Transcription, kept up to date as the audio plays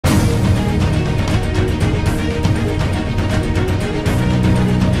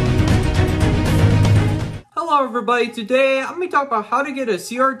Hello everybody, today I'm going to be talking about how to get a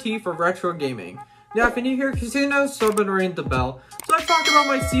CRT for retro gaming. Now if you're new here, casino, so I've been ringing the bell. So I talked about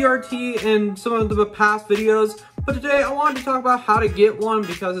my CRT in some of the past videos, but today I wanted to talk about how to get one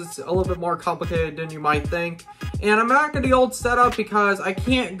because it's a little bit more complicated than you might think. And I'm back at the old setup because I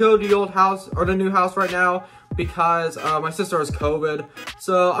can't go to the old house or the new house right now because my sister has COVID.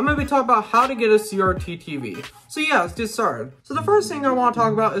 So I'm going to be talking about how to get a CRT TV. So yeah, let's get started. So the first thing I want to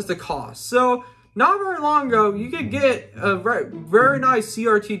talk about is the cost. So not very long ago, you could get a very nice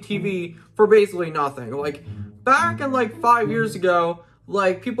CRT TV for basically nothing. Like, back in like 5 years ago,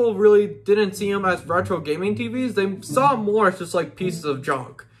 like, people really didn't see them as retro gaming TVs. They saw them more as just like pieces of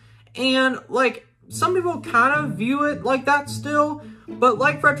junk. And like, some people kind of view it like that still, but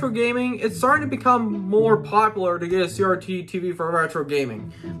like retro gaming, it's starting to become more popular to get a CRT TV for retro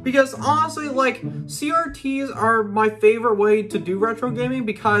gaming. Because honestly, like, CRTs are my favorite way to do retro gaming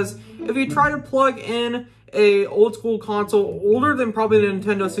because if you try to plug in a old school console older than probably the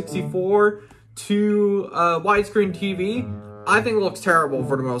Nintendo 64 to a widescreen TV, I think it looks terrible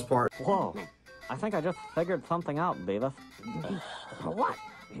for the most part. Whoa, I think I just figured something out, Beavis. What?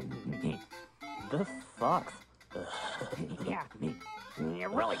 This sucks. Yeah, it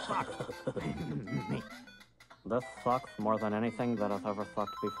really sucks. This sucks more than anything that has ever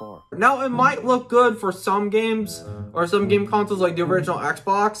sucked before. Now, it might look good for some games or some game consoles like the original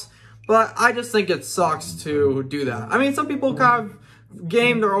Xbox, but I just think it sucks to do that. I mean, some people kind of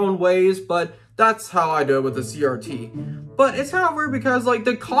game their own ways, but that's how I do it with the CRT. But it's kind of weird because, like,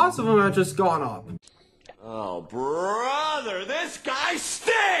 the cost of them has just gone up. Oh, brother, this guy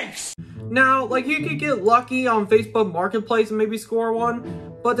stinks! Now, like, you could get lucky on Facebook Marketplace and maybe score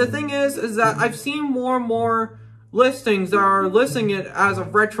one, but the thing is that I've seen more and more listings that are listing it as a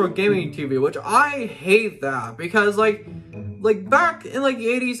retro gaming TV, which I hate that, because, like back in, like, the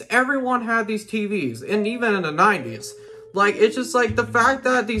 80s, everyone had these TVs, and even in the 90s. Like, it's just, like, the fact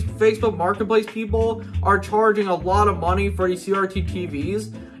that these Facebook Marketplace people are charging a lot of money for these CRT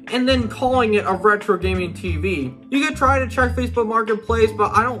TVs, and then calling it a retro gaming TV. You could try to check Facebook Marketplace,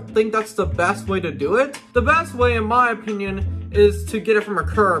 but I don't think that's the best way to do it. The best way, in my opinion, is to get it from a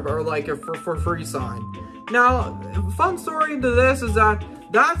curb or like a for free sign. Now, fun story to this is that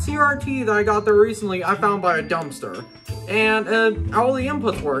CRT that I got there recently, I found by a dumpster. And all the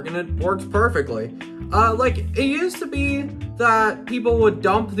inputs work, and it works perfectly. Like, it used to be that people would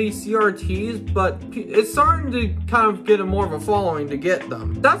dump these CRTs, but it's starting to kind of get more of a following to get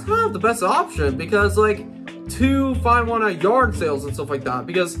them. That's kind of the best option, because, like, to find one at yard sales and stuff like that,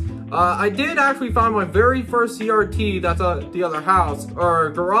 because I did actually find my very first CRT that's at the other house, or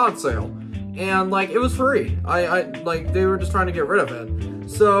garage sale, and, like, it was free. Like, they were just trying to get rid of it.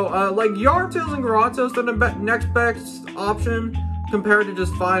 So, like, yard sales and garage sales are the next best option, compared to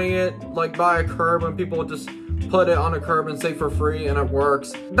just finding it, like, by a curb when people just put it on a curb and say for free and it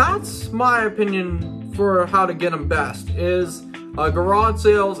works. That's my opinion for how to get them best, is garage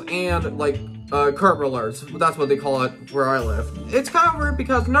sales and, like, curb alerts. That's what they call it where I live. It's kind of weird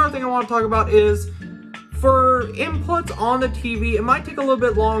because another thing I want to talk about is for inputs on the TV, it might take a little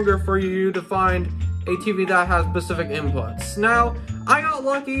bit longer for you to find a TV that has specific inputs. Now, I got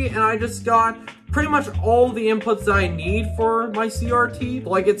lucky and I just got pretty much all the inputs that I need for my CRT.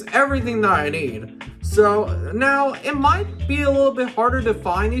 Like, it's everything that I need. So now it might be a little bit harder to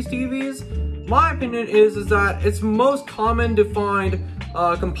find these TVs. My opinion is that it's most common to find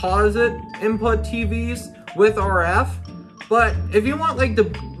composite input TVs with RF. But if you want like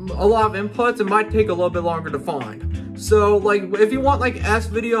a lot of inputs, it might take a little bit longer to find. So like if you want like S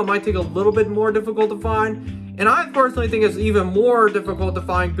video, it might take a little bit more difficult to find. And I personally think it's even more difficult to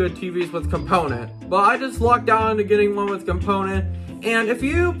find good TVs with component. But I just lucked out into getting one with component. And if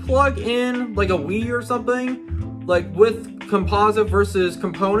you plug in like a Wii or something, like with composite versus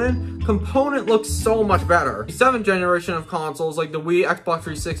component looks so much better. The 7th generation of consoles, like the Wii, Xbox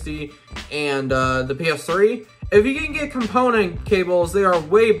 360, and the PS3, if you can get component cables, they are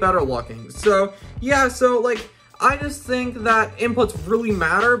way better looking. So yeah, so like I just think that inputs really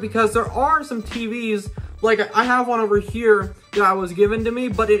matter, because there are some TVs, like I have one over here that was given to me,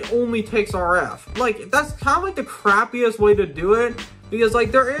 but it only takes RF. Like, that's kind of like the crappiest way to do it, because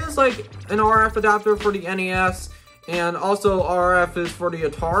like there is like an RF adapter for the NES, and also RF is for the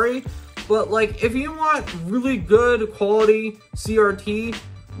Atari. But like, if you want really good quality CRT,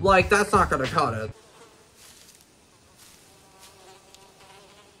 like, that's not gonna cut it.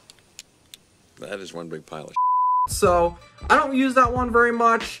 That is one big pile of shit. So I don't use that one very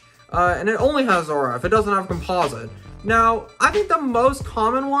much, and it only has RF. It doesn't have composite. Now, I think the most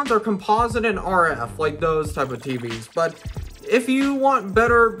common ones are composite and RF, like those type of TVs. But if you want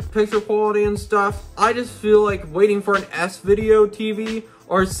better picture quality and stuff, I just feel like waiting for an S-Video TV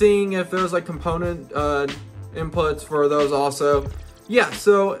or seeing if there's like component inputs for those also. Yeah,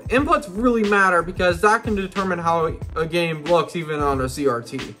 so inputs really matter because that can determine how a game looks even on a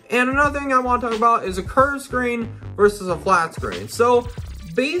CRT. And another thing I want to talk about is a curved screen versus a flat screen. So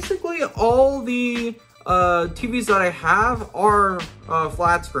basically all the TVs that I have are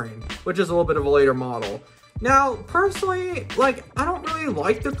flat screen, which is a little bit of a later model. Now, personally, like, I don't really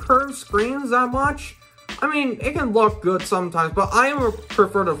like the curved screens that much. I mean, it can look good sometimes, but I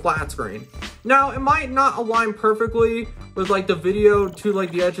prefer the flat screen. Now, it might not align perfectly with like the video to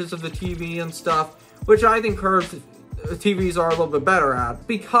like the edges of the TV and stuff, which I think curved TVs are a little bit better at.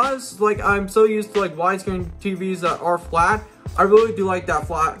 Because like I'm so used to like widescreen TVs that are flat, I really do like that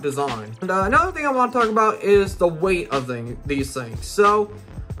flat design. And another thing I want to talk about is the weight of these things. So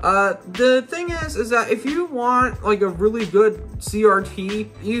the thing is that if you want like a really good CRT,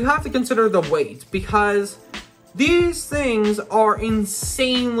 you have to consider the weight because these things are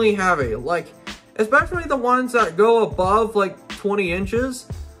insanely heavy. Like, especially the ones that go above like 20 inches.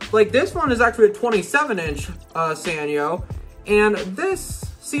 Like this one is actually a 27-inch Sanyo, and this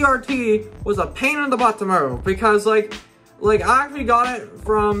CRT was a pain in the butt to move because like I actually got it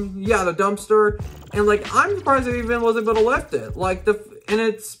from the dumpster, and like I'm surprised it even was able to lift it. Like and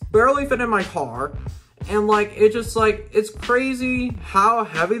it's barely fit in my car, and like it just like it's crazy how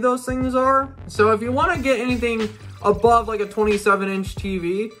heavy those things are. So if you want to get anything above like a 27-inch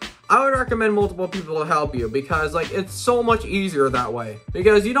TV, I would recommend multiple people to help you because like it's so much easier that way.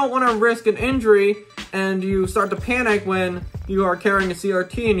 Because you don't want to risk an injury and you start to panic when you are carrying a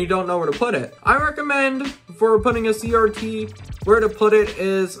CRT and you don't know where to put it. I recommend for putting a CRT, where to put it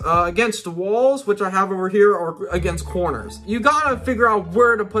is against walls, which I have over here, or against corners. You gotta figure out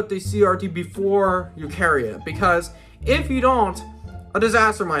where to put the CRT before you carry it, because if you don't, a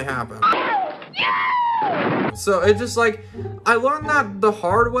disaster might happen. So it's just like, I learned that the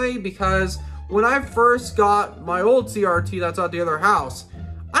hard way because when I first got my old CRT that's at the other house,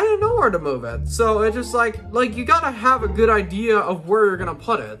 I didn't know where to move it. So it's just like you gotta have a good idea of where you're gonna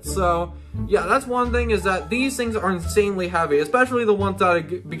put it. So yeah, that's one thing, is that these things are insanely heavy, especially the ones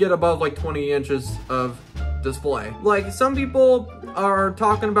that get above like 20 inches of display. Like some people are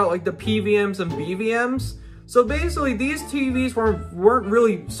talking about like the PVMs and BVMs. So basically these TVs weren't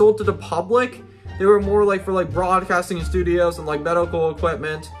really sold to the public. They were more like for like broadcasting studios and like medical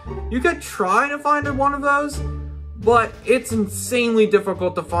equipment. You could try to find one of those, but it's insanely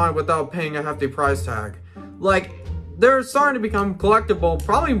difficult to find without paying a hefty price tag. Like, they're starting to become collectible,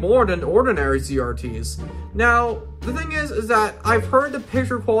 probably more than ordinary CRTs. Now, the thing is that I've heard the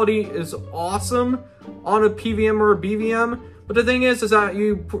picture quality is awesome on a PVM or a BVM, but the thing is that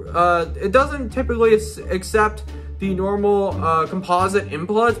it doesn't typically accept the normal composite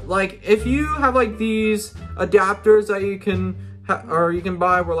input. Like if you have like these adapters that you can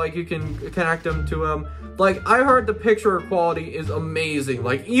buy where like you can connect them to them, like I heard the picture quality is amazing,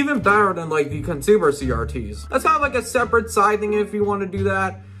 like even better than like the consumer CRTs. That's kind of like a separate side thing if you want to do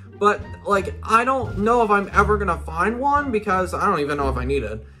that, but like I don't know if I'm ever gonna find one because I don't even know if I need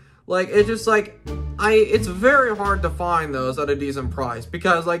it. Like it's just like it's very hard to find those at a decent price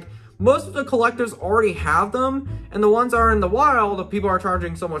because like most of the collectors already have them, and the ones that are in the wild, the people are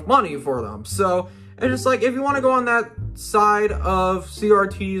charging so much money for them. So it's just like, if you want to go on that side of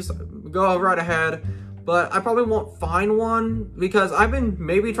CRTs, go right ahead. But I probably won't find one because I've been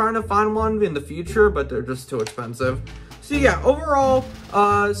maybe trying to find one in the future, but they're just too expensive. So yeah, overall,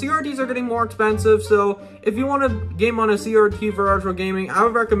 CRTs are getting more expensive. So if you want to game on a CRT for retro gaming, I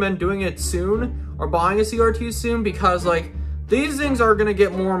would recommend doing it soon or buying a CRT soon, because like these things are going to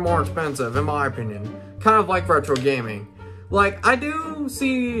get more and more expensive, in my opinion. Kind of like retro gaming. Like, I do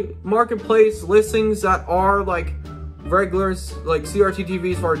see marketplace listings that are like regular, like CRT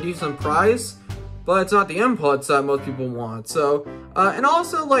TVs for a decent price, but it's not the inputs that most people want. So, and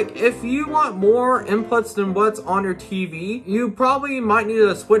also like, if you want more inputs than what's on your TV, you probably might need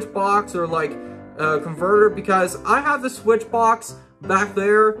a switch box or like a converter, because I have the switch box back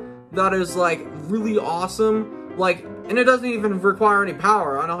there that is like really awesome. Like, and it doesn't even require any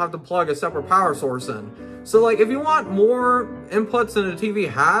power. I don't have to plug a separate power source in. So like, if you want more inputs than the TV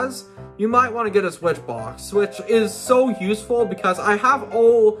has, you might want to get a switch box, which is so useful because I have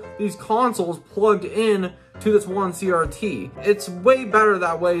all these consoles plugged in to this one CRT. It's way better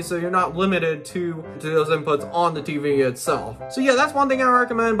that way, so you're not limited to those inputs on the TV itself. So yeah, that's one thing I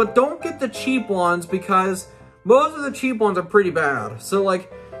recommend, but don't get the cheap ones because most of the cheap ones are pretty bad. So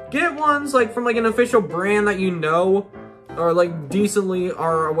like, get ones like from like an official brand that you know. or like decently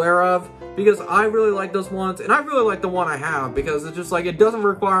are aware of, because I really like those ones, and I really like the one I have because it's just like it doesn't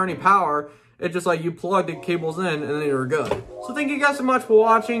require any power. It's just like you plug the cables in and then you're good. So thank you guys so much for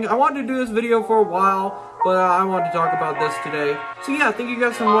watching. I wanted to do this video for a while, but I wanted to talk about this today. So yeah, thank you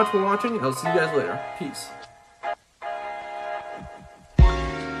guys so much for watching. I'll see you guys later. Peace.